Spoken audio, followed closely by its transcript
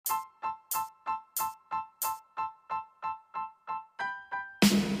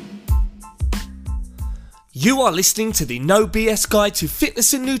You are listening to the No BS Guide to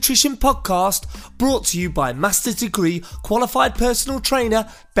Fitness and Nutrition podcast, brought to you by Master's Degree Qualified Personal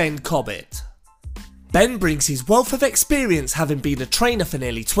Trainer Ben Cobbett. Ben brings his wealth of experience, having been a trainer for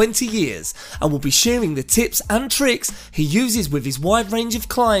nearly 20 years, and will be sharing the tips and tricks he uses with his wide range of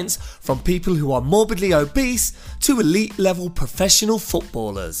clients, from people who are morbidly obese to elite level professional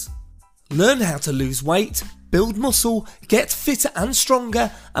footballers. Learn how to lose weight, build muscle, get fitter and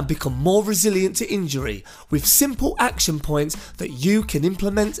stronger, and become more resilient to injury with simple action points that you can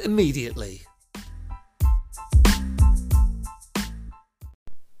implement immediately.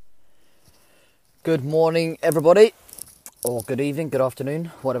 Good morning, everybody, or good evening, good afternoon,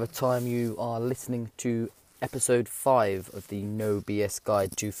 whatever time you are listening to episode 5 of the No BS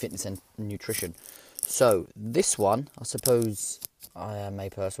Guide to Fitness and Nutrition. So this one, I suppose I am a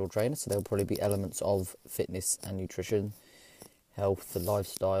personal trainer, so there'll probably be elements of fitness and nutrition, health,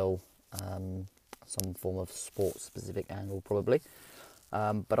 lifestyle, some form of sports-specific angle probably.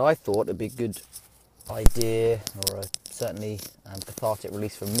 But I thought it'd be a good idea, or certainly cathartic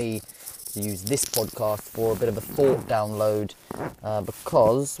release for me, to use this podcast for a bit of a thought download,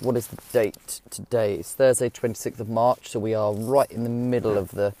 because what is the date today? It's Thursday, 26th of March, so we are right in the middle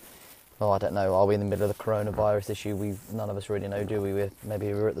of the, I don't know, are we in the middle of the coronavirus issue? None of us really know, do we? Maybe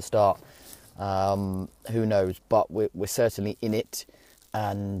we were at the start. Who knows? But we're certainly in it,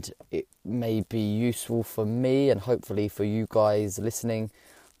 and it may be useful for me and hopefully for you guys listening,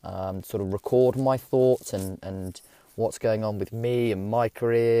 sort of record my thoughts and what's going on with me and my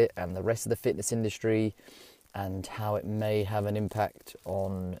career and the rest of the fitness industry, and how it may have an impact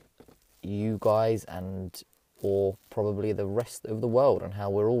on you guys and or probably the rest of the world, and how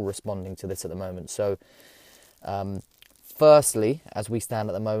we're all responding to this at the moment. So firstly, as we stand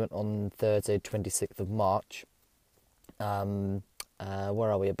at the moment on Thursday 26th of March, where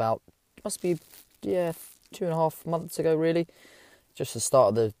are we? Must be 2.5 months ago really. Just the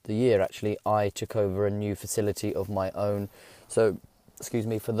start of the year, actually, I took over a new facility of my own. So, excuse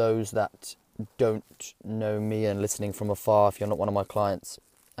me, for those that don't know me and listening from afar, if you're not one of my clients,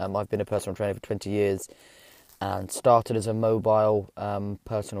 I've been a personal trainer for 20 years and started as a mobile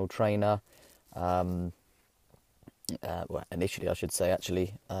personal trainer. Well, initially, I should say,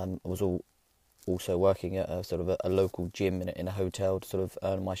 actually, I was also working at a sort of a local gym in a hotel to sort of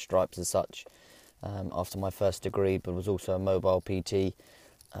earn my stripes as such. After my first degree, but was also a mobile PT,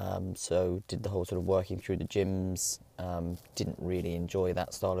 so did the whole sort of working through the gyms. Didn't really enjoy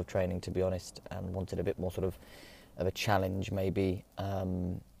that style of training, to be honest, and wanted a bit more sort of a challenge maybe,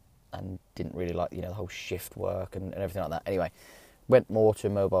 and didn't really like the whole shift work and everything like that. Anyway, went more to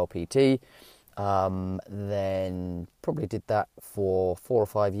mobile PT, then probably did that for 4 or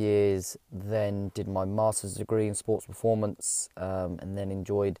 5 years, then did my master's degree in sports performance, and then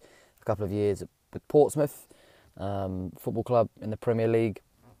enjoyed a couple of years with Portsmouth Football Club in the Premier League.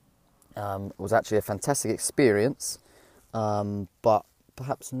 It was actually a fantastic experience, but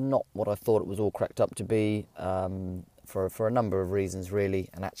perhaps not what I thought it was all cracked up to be, for a number of reasons really.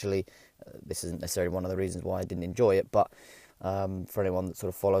 And actually, this isn't necessarily one of the reasons why I didn't enjoy it, but for anyone that sort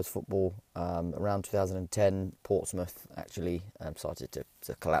of follows football, around 2010, Portsmouth actually started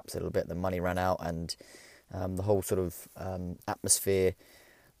to collapse a little bit. The money ran out, and the whole sort of atmosphere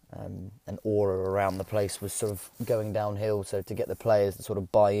and aura around the place was sort of going downhill. So to get the players to sort of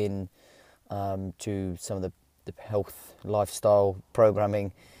buy in to some of the health, lifestyle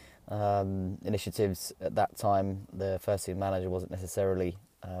programming initiatives at that time, the first team manager wasn't necessarily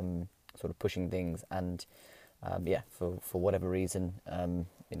sort of pushing things, and for whatever reason,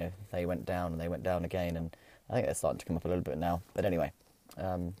 they went down and they went down again, and I think they're starting to come up a little bit now. But anyway,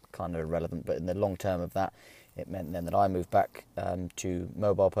 kind of irrelevant. But in the long term of that, it meant then that I moved back to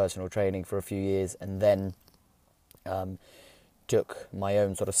mobile personal training for a few years, and then took my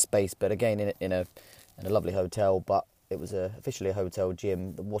own sort of space, but again in a lovely hotel, but it was officially a hotel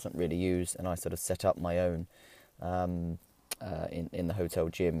gym that wasn't really used, and I sort of set up my own in the hotel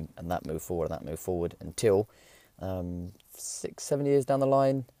gym, and that moved forward until 6-7 years down the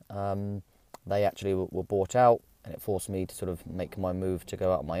line, they actually were bought out, and it forced me to sort of make my move to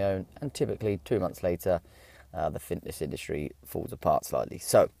go out on my own, and typically 2 months later, the fitness industry falls apart slightly.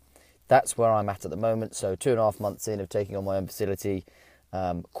 So that's where I'm at the moment. So 2.5 months in of taking on my own facility,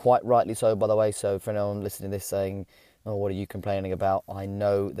 quite rightly so, by the way. So for anyone listening to this saying, "Oh, what are you complaining about?" I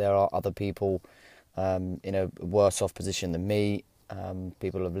know there are other people in a worse off position than me.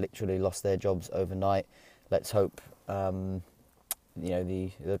 People have literally lost their jobs overnight. Let's hope the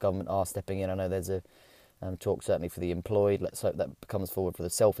government are stepping in. I know there's a talk certainly for the employed. Let's hope that comes forward for the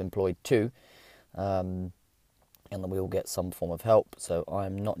self-employed too. and that we all get some form of help. So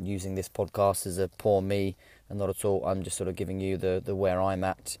I'm not using this podcast as a poor me, and not at all. I'm just sort of giving you the where I'm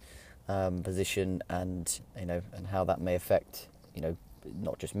at position, and and how that may affect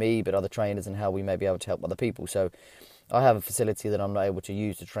not just me but other trainers, and how we may be able to help other people. So I have a facility that I'm not able to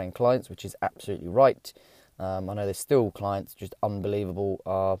use to train clients, which is absolutely right. I know there's still clients just unbelievable,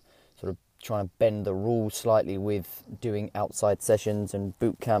 are sort of trying to bend the rules slightly with doing outside sessions and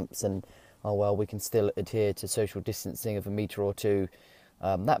boot camps, and we can still adhere to social distancing of a metre or two.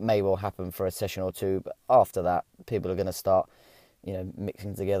 That may well happen for a session or two, but after that, people are going to start,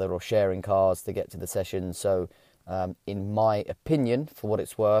 mixing together or sharing cars to get to the session. So, in my opinion, for what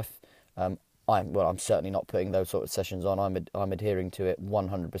it's worth, I'm certainly not putting those sort of sessions on. I'm adhering to it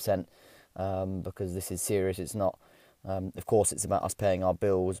 100%, because this is serious. It's not. Of course, it's about us paying our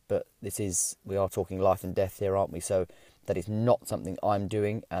bills, but we are talking life and death here, aren't we? So that is not something I'm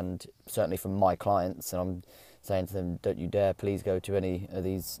doing, and certainly from my clients, and I'm saying to them, don't you dare please go to any of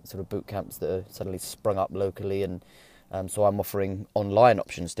these sort of boot camps that are suddenly sprung up locally, and so I'm offering online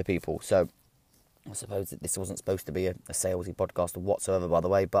options to people. So I suppose that this wasn't supposed to be a salesy podcast or whatsoever, by the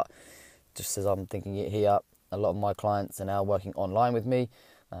way, but just as I'm thinking it here, a lot of my clients are now working online with me.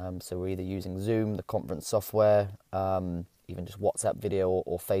 So we're either using Zoom, the conference software, even just WhatsApp video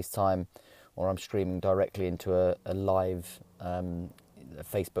or FaceTime, or I'm streaming directly into a live a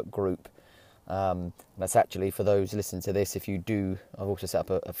Facebook group. That's actually, for those listening to this, I've also set up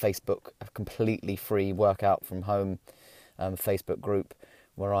a completely free workout from home Facebook group,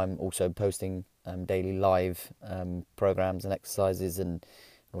 where I'm also posting daily live programs and exercises and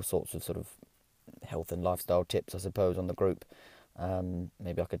all sorts of sort of health and lifestyle tips, I suppose, on the group.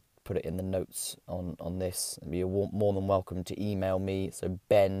 Maybe I could put it in the notes on this. You're more than welcome to email me. So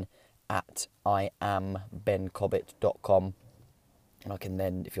ben@iambencobbett.com, and I can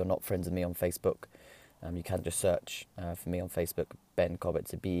then, if you're not friends with me on Facebook, you can just search for me on Facebook, Ben Cobbett,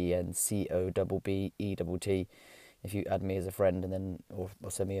 so BenCobbett. If you add me as a friend, and then or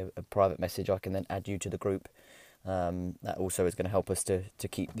send me a private message, I can then add you to the group. That also is going to help us to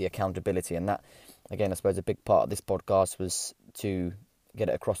keep the accountability, and that, again, I suppose a big part of this podcast was to get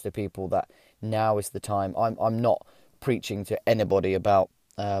it across to people that now is the time. I'm not preaching to anybody about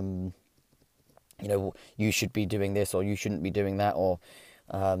you should be doing this or you shouldn't be doing that, or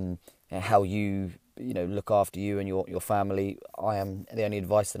how you look after you and your family. The only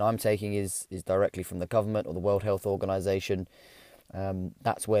advice that I'm taking is directly from the government or the World Health Organization.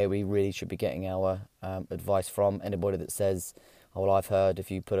 That's where we really should be getting our advice from. Anybody that says, I've heard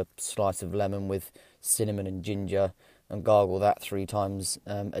if you put a slice of lemon with cinnamon and ginger and gargle that 3 times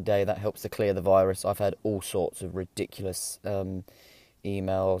a day, that helps to clear the virus. I've had all sorts of ridiculous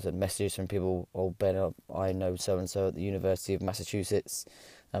emails and messages from people. Ben, I know so-and-so at the University of Massachusetts.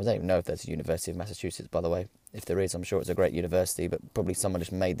 I don't even know if there's a University of Massachusetts, by the way. If there is, I'm sure it's a great university, but probably someone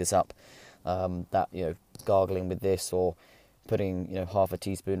just made this up. That gargling with this, or putting half a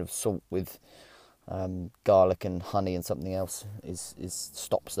teaspoon of salt with garlic and honey and something else is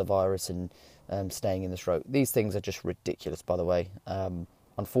stops the virus and staying in the throat. These things are just ridiculous, by the way.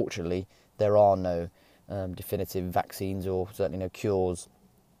 Unfortunately, there are no definitive vaccines, or certainly no cures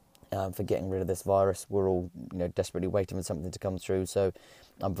for getting rid of this virus. We're all desperately waiting for something to come through. So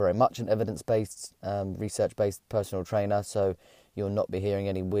I'm very much an evidence-based, research-based personal trainer, so you'll not be hearing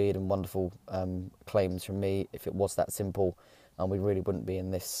any weird and wonderful claims from me. If it was that simple, we really wouldn't be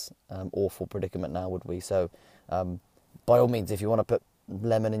in this awful predicament now, would we? So by all means, if you want to put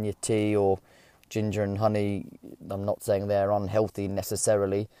lemon in your tea or ginger and honey, I'm not saying they're unhealthy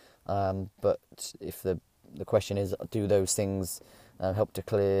necessarily, but if the question is, do those things help to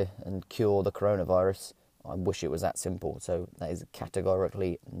clear and cure the coronavirus, I wish it was that simple. So that is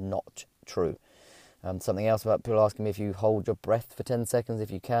categorically not true. Something else about people asking me, if you hold your breath for 10 seconds,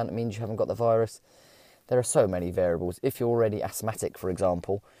 if you can, it means you haven't got the virus. There are so many variables. If you're already asthmatic, for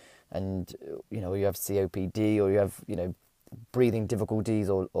example, and you have COPD, or you have breathing difficulties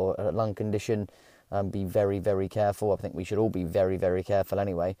or a lung condition, be very, very careful. I think we should all be very, very careful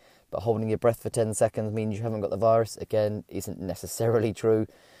anyway. But holding your breath for 10 seconds means you haven't got the virus, again, isn't necessarily true.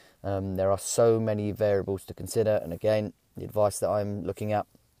 There are so many variables to consider, and again, the advice that I'm looking at,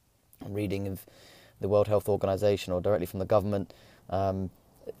 reading of the World Health Organization or directly from the government,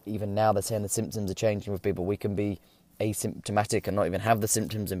 even now they're saying the symptoms are changing with people. We can be asymptomatic and not even have the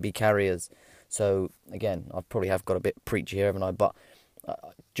symptoms and be carriers. So again, I probably have got a bit preachy here, haven't I? But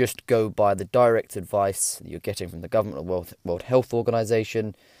just go by the direct advice that you're getting from the government or World Health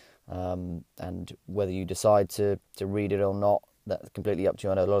Organization, and whether you decide to read it or not, that's completely up to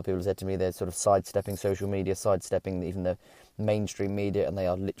you. I know a lot of people have said to me they're sort of sidestepping social media, sidestepping even the mainstream media, and they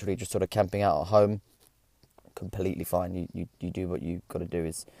are literally just sort of camping out at home. completely fine. You do what you've got to do.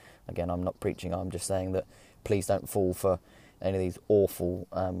 Is, again, I'm not preaching, I'm just saying that please don't fall for any of these awful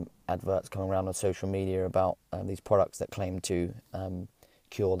adverts coming around on social media about these products that claim to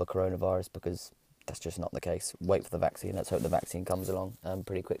cure the coronavirus, because that's just not the case. Wait for the vaccine. Let's hope the vaccine comes along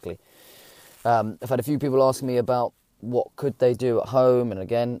pretty quickly. I've had a few people ask me about what could they do at home, and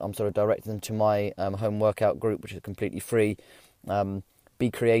again, I'm sort of directing them to my home workout group, which is completely free.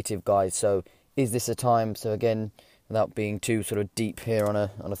 Be creative, guys. So is this a time, so again, without being too sort of deep here on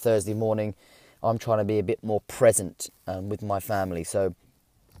a Thursday morning, I'm trying to be a bit more present with my family. So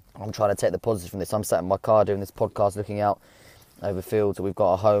I'm trying to take the positive from this. I'm sat in my car doing this podcast, looking out over fields. We've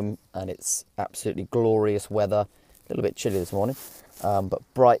got a home and it's absolutely glorious weather. A little bit chilly this morning, but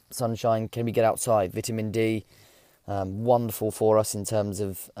bright sunshine. Can we get outside? Vitamin D, wonderful for us in terms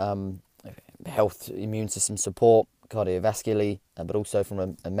of health, immune system support, cardiovascularly, but also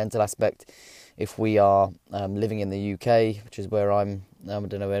from a mental aspect. If we are living in the UK, which is where I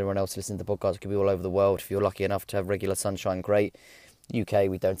don't know, anyone else listening to the podcast, it could be all over the world. If you're lucky enough to have regular sunshine, great. UK,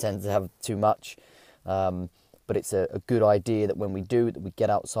 we don't tend to have too much, but it's a good idea that when we do, that we get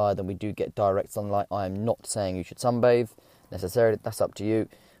outside and we do get direct sunlight. I am not saying you should sunbathe necessarily, that's up to you,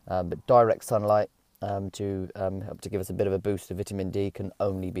 but direct sunlight to help to give us a bit of a boost of vitamin D can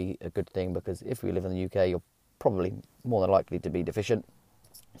only be a good thing, because if we live in the UK, you're probably more than likely to be deficient.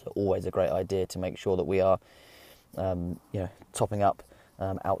 So always a great idea to make sure that we are topping up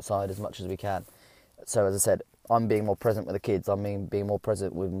outside as much as we can. So as I said, I'm being more present with the kids. I'm being more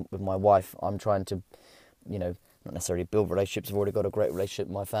present with my wife. I'm trying to, not necessarily build relationships. I've already got a great relationship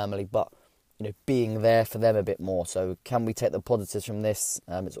with my family, but being there for them a bit more. So can we take the positives from this?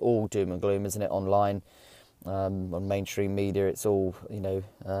 It's all doom and gloom, isn't it? Online, on mainstream media, it's all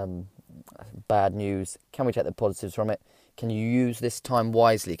bad news. Can we take the positives from it? Can you use this time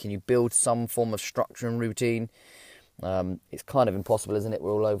wisely? Can you build some form of structure and routine? It's kind of impossible, isn't it?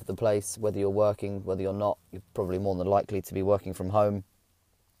 We're all over the place. Whether you're working, whether you're not, you're probably more than likely to be working from home.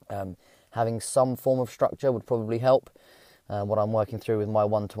 Having some form of structure would probably help. What I'm working through with my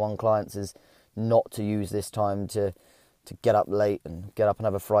one-to-one clients is not to use this time to get up late and get up and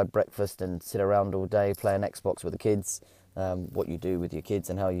have a fried breakfast and sit around all day playing Xbox with the kids. What you do with your kids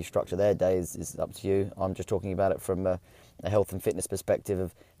and how you structure their days is up to you. I'm just talking about it from a health and fitness perspective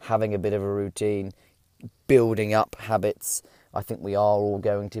of having a bit of a routine, building up habits. I think we are all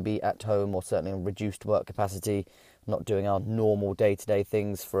going to be at home, or certainly in reduced work capacity, not doing our normal day-to-day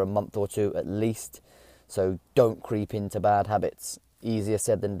things for a month or two at least. So don't creep into bad habits. Easier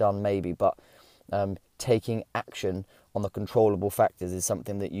said than done maybe, but taking action on the controllable factors is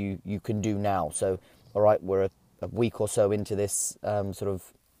something that you can do now. So, all right, we're a week or so into this sort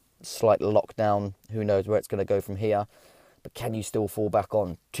of slight lockdown. Who knows where it's going to go from here? But can you still fall back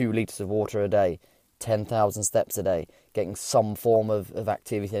on 2 litres of water a day, 10,000 steps a day, getting some form of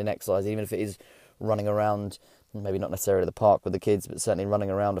activity and exercise, even if it is running around, maybe not necessarily the park with the kids, but certainly running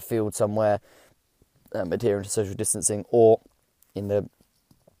around a field somewhere, adhering to social distancing, or in the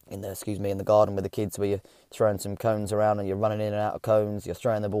garden with the kids, where you're throwing some cones around and you're running in and out of cones, you're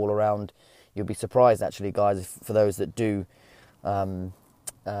throwing the ball around. You'll be surprised, actually, guys, for those that do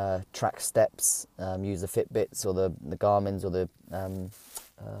track steps, use the Fitbits or the Garmins or the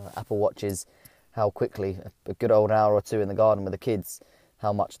Apple Watches, how quickly a good old hour or two in the garden with the kids,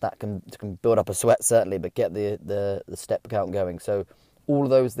 how much that can build up a sweat, certainly, but get the step count going. So all of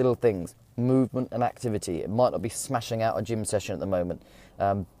those little things, movement and activity. It might not be smashing out a gym session at the moment.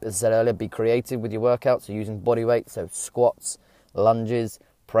 As I said earlier, be creative with your workouts, so using body weight, so squats, lunges,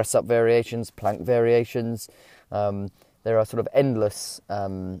 press-up variations, plank variations. There are sort of endless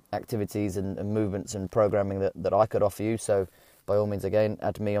activities and movements and programming that I could offer you. So by all means, again,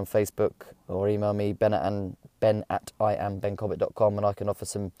 add me on Facebook or email me, ben@iambencobbett.com, and I can offer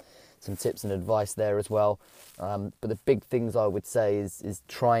some tips and advice there as well. But the big things I would say is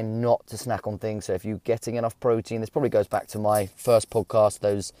try not to snack on things. So if you're getting enough protein, this probably goes back to my first podcast,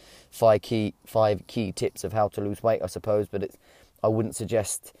 those five key tips of how to lose weight, I suppose. But I wouldn't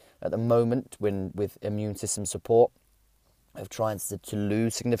suggest at the moment, with immune system support, of trying to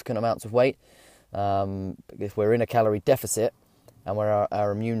lose significant amounts of weight. If we're in a calorie deficit and where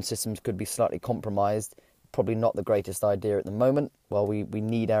our immune systems could be slightly compromised, probably not the greatest idea at the moment. Well, we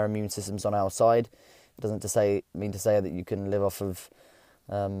need our immune systems on our side. It doesn't mean to say that you can live off of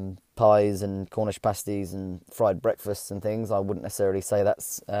pies and Cornish pasties and fried breakfasts and things. I wouldn't necessarily say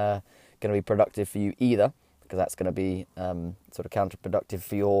that's going to be productive for you either, because that's going to be sort of counterproductive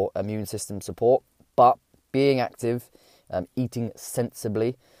for your immune system support. But being active, eating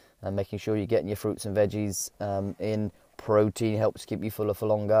sensibly, and making sure you're getting your fruits and veggies in. Protein helps keep you fuller for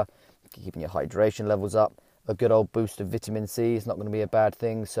longer, keeping your hydration levels up. a good old boost of vitamin C is not going to be a bad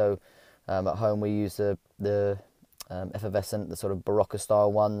thing. So at home we use the effervescent, the sort of Barocca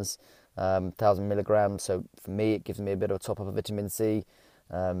style ones, 1,000 milligrams. So for me, it gives me a bit of a top up of vitamin C.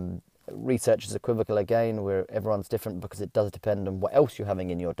 Research is equivocal again, where everyone's different because it does depend on what else you're having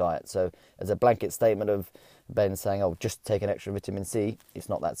in your diet. So as a blanket statement of Ben saying, oh, just take an extra vitamin C, it's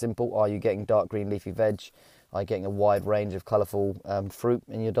not that simple. Are you getting dark green leafy veg? Are you getting a wide range of colourful fruit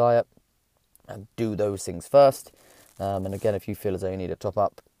in your diet? Do those things first. And again, if you feel as though you need a top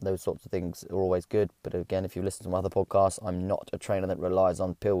up, those sorts of things are always good. But again, if you listen to my other podcasts, I'm not a trainer that relies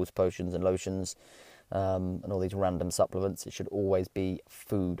on pills, potions and lotions and all these random supplements. It should always be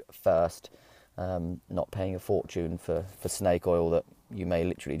food first, not paying a fortune for snake oil that you may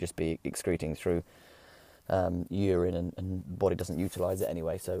literally just be excreting through urine and body doesn't utilise it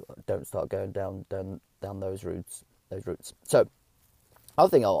anyway. So don't start going down those routes. So other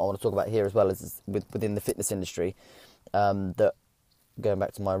thing I want to talk about here as well is within the fitness industry, that going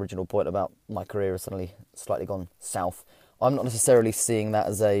back to my original point about my career has suddenly slightly gone south. I'm not necessarily seeing that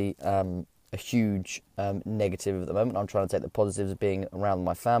as a huge negative at the moment. I'm trying to take the positives of being around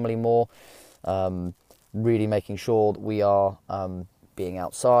my family more, really making sure that we are being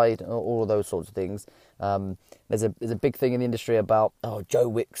outside, all of those sorts of things. There's a big thing in the industry about, Joe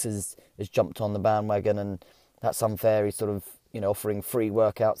Wicks has jumped on the bandwagon and that's unfair. He's sort of, offering free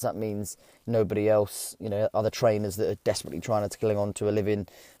workouts. That means nobody else, other trainers that are desperately trying to cling on to a living.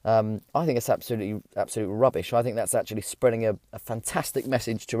 I think it's absolute rubbish. I think that's actually spreading a fantastic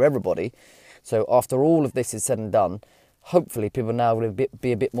message to everybody. So after all of this is said and done, hopefully people now will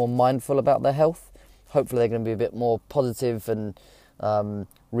be a bit more mindful about their health. Hopefully they're going to be a bit more positive and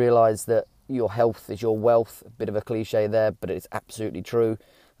realise that your health is your wealth. A bit of a cliche there, but it's absolutely true.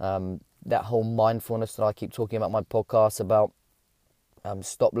 That whole mindfulness that I keep talking about in my podcast about,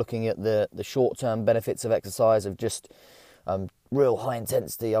 stop looking at the short-term benefits of exercise, of just real high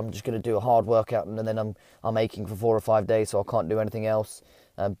intensity. I'm just going to do a hard workout and then I'm aching for 4 or 5 days, so I can't do anything else.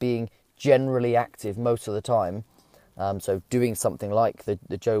 Being generally active most of the time. So doing something like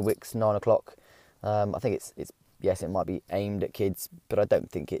the Joe Wicks 9 o'clock. I think it's yes, it might be aimed at kids, but I don't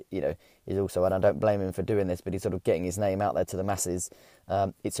think it, is also, and I don't blame him for doing this, but he's sort of getting his name out there to the masses.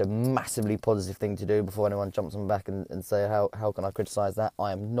 It's a massively positive thing to do before anyone jumps on back and say, how can I criticise that?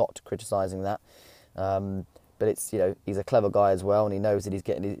 I am not criticising that. But it's, he's a clever guy as well, and he knows that he's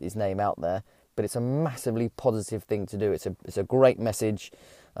getting his name out there. But it's a massively positive thing to do. It's a great message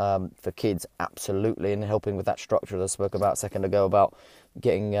for kids, absolutely, and helping with that structure that I spoke about a second ago about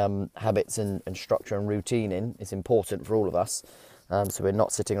getting habits and structure and routine in. It's important for all of us. So we're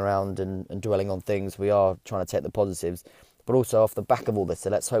not sitting around and dwelling on things. We are trying to take the positives, but also off the back of all this. So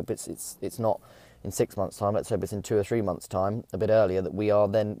let's hope it's not in 6 months' time. Let's hope it's in 2 or 3 months' time, a bit earlier, that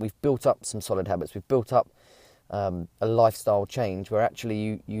we've built up some solid habits. We've built up a lifestyle change where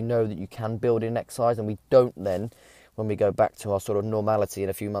actually you know that you can build in exercise, and we don't then, when we go back to our sort of normality in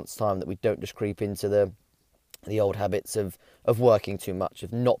a few months' time, that we don't just creep into the old habits of working too much,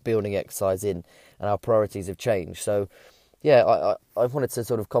 of not building exercise in, and our priorities have changed. So yeah, I wanted to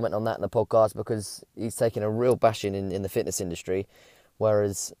sort of comment on that in the podcast because he's taking a real bashing in the fitness industry,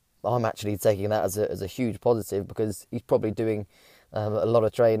 whereas I'm actually taking that as a huge positive, because he's probably doing a lot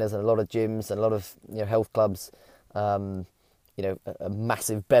of trainers and a lot of gyms and a lot of health clubs a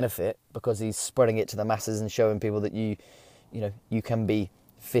massive benefit, because he's spreading it to the masses and showing people that you can be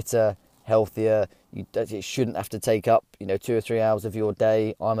fitter, healthier. It shouldn't have to take up 2 or 3 hours of your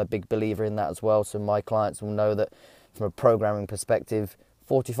day. I'm a big believer in that as well. So my clients will know that from a programming perspective,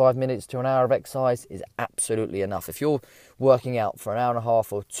 45 minutes to an hour of exercise is absolutely enough. If you're working out for an hour and a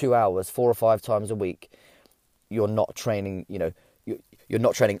half or 2 hours, 4 or 5 times a week, you're not training. You're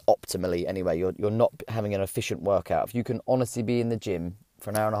not training optimally anyway. You're not having an efficient workout. If you can honestly be in the gym for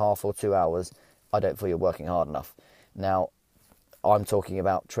an hour and a half or 2 hours, I don't feel you're working hard enough. Now, I'm talking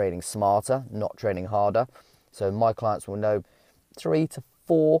about training smarter, not training harder. So my clients will know 3 to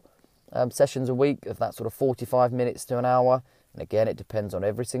 4 sessions a week of that sort of 45 minutes to an hour. And again, it depends on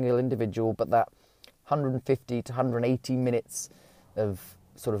every single individual, but that 150 to 180 minutes of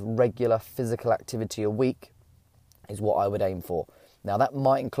sort of regular physical activity a week is what I would aim for. Now, that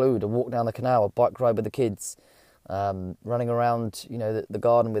might include a walk down the canal, a bike ride with the kids, running around, the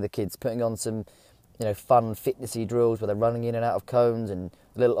garden with the kids, putting on some, fun fitnessy drills where they're running in and out of cones and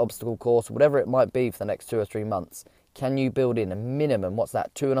a little obstacle course, whatever it might be for the next 2 or 3 months. Can you build in a minimum,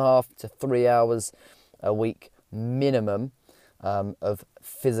 2.5 to 3 hours a week minimum of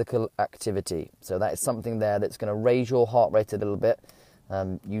physical activity? So that is something there that's going to raise your heart rate a little bit.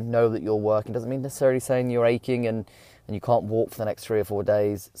 You know that you're working. Doesn't mean necessarily saying you're aching and and you can't walk for the next 3 or 4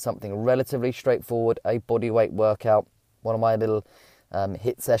 days, something relatively straightforward, a body weight workout, one of my little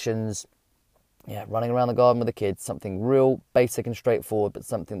HIIT sessions, running around the garden with the kids, something real basic and straightforward, but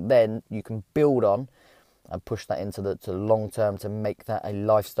something then you can build on and push that into the long term to make that a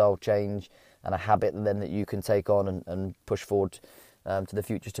lifestyle change and a habit then that you can take on and push forward to the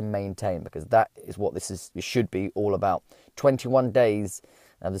future to maintain, because that is what it should be all about. 21 days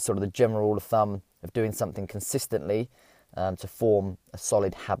is sort of the general rule of thumb of doing something consistently to form a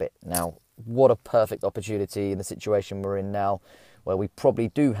solid habit. Now, what a perfect opportunity in the situation we're in now, where we probably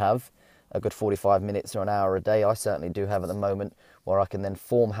do have a good 45 minutes or an hour a day. I certainly do have at the moment, where I can then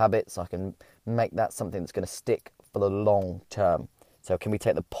form habits. I can make that something that's going to stick for the long term. So can we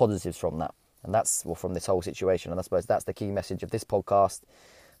take the positives from that? And that's from this whole situation. And I suppose that's the key message of this podcast.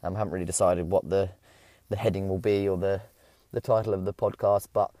 I haven't really decided what the heading will be or the title of the podcast,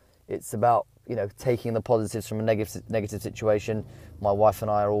 but it's about, taking the positives from a negative situation. My wife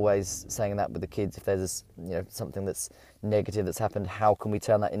and I are always saying that with the kids. If there's something that's negative that's happened, how can we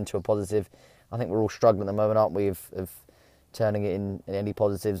turn that into a positive? I think we're all struggling at the moment, aren't we, of turning it in any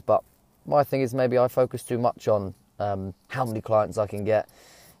positives. But my thing is, maybe I focus too much on how many clients I can get,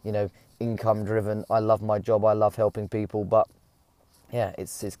 income driven. I love my job, I love helping people, but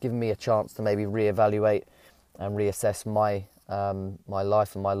it's given me a chance to maybe reevaluate and reassess my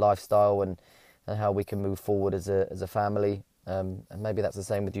life and my lifestyle and how we can move forward as a family. And maybe that's the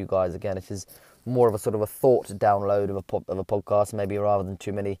same with you guys. Again, this is more of a sort of a thought download of a podcast, maybe, rather than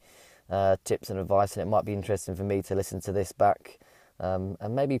too many tips and advice. And it might be interesting for me to listen to this back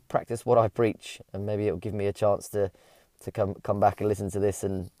and maybe practice what I preach, and maybe it'll give me a chance to come back and listen to this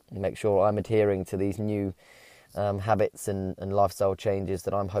and make sure I'm adhering to these new habits and lifestyle changes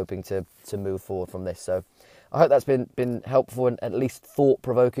that I'm hoping to move forward from this. So I hope that's been helpful and at least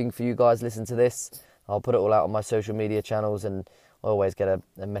thought-provoking for you guys. Listen to this. I'll put it all out on my social media channels, and I always get a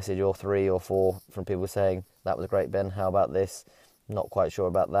message or 3 or 4 from people saying, "That was great, Ben. How about this? Not quite sure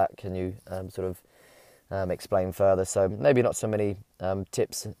about that. Can you explain further?" So maybe not so many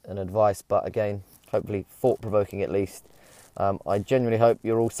tips and advice, but again, hopefully thought-provoking at least. I genuinely hope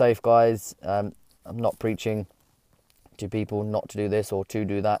you're all safe, guys. I'm not preaching to people not to do this or to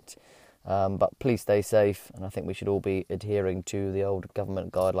do that, but please stay safe, and I think we should all be adhering to the old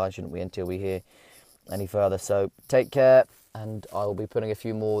government guidelines, shouldn't we, until we hear any further. So take care, and I will be putting a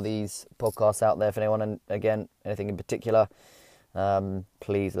few more of these podcasts out there for anyone, and again, anything in particular,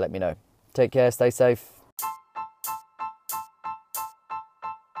 please let me know. Take care, stay safe.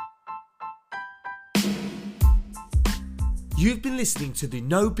 You've been listening to the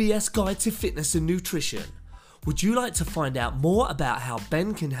No BS Guide to Fitness and Nutrition. Would you like to find out more about how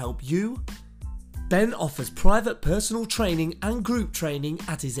Ben can help you? Ben offers private personal training and group training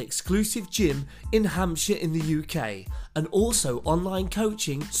at his exclusive gym in Hampshire in the UK, and also online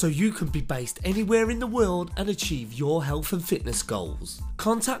coaching so you can be based anywhere in the world and achieve your health and fitness goals.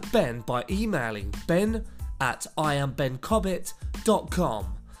 Contact Ben by emailing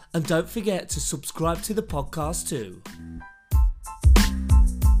ben@iambencobbett.com, and don't forget to subscribe to the podcast too.